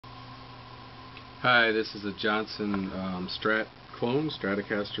Hi, this is a Johnson Strat clone,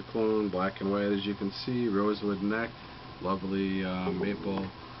 Stratocaster clone, black and white as you can see, rosewood neck, lovely maple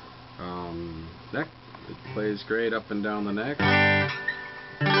neck. It plays great up and down the neck,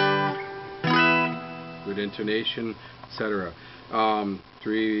 good intonation, etc.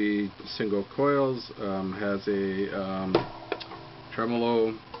 3 single coils, has a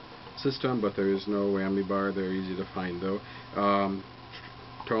tremolo system, but there is no whammy bar. They're easy to find though.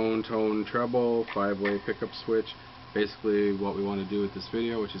 Tone, treble, 5-way pickup switch. Basically what we want to do with this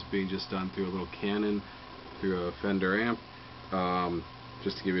video, which is being just done through a little Canon, through a Fender amp,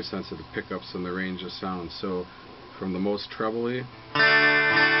 just to give you a sense of the pickups and the range of sound. So from the most trebly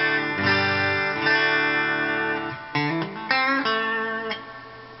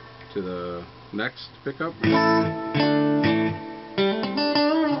to the next pickup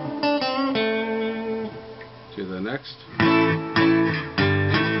to the next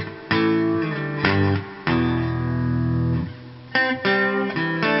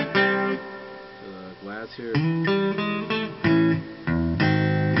here to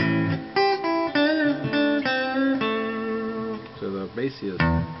the bassiest.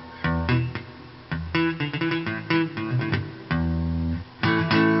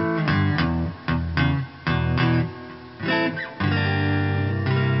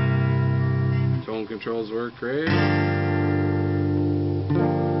 Tone controls work great.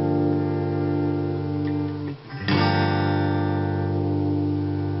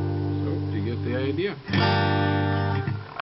 So you get the idea.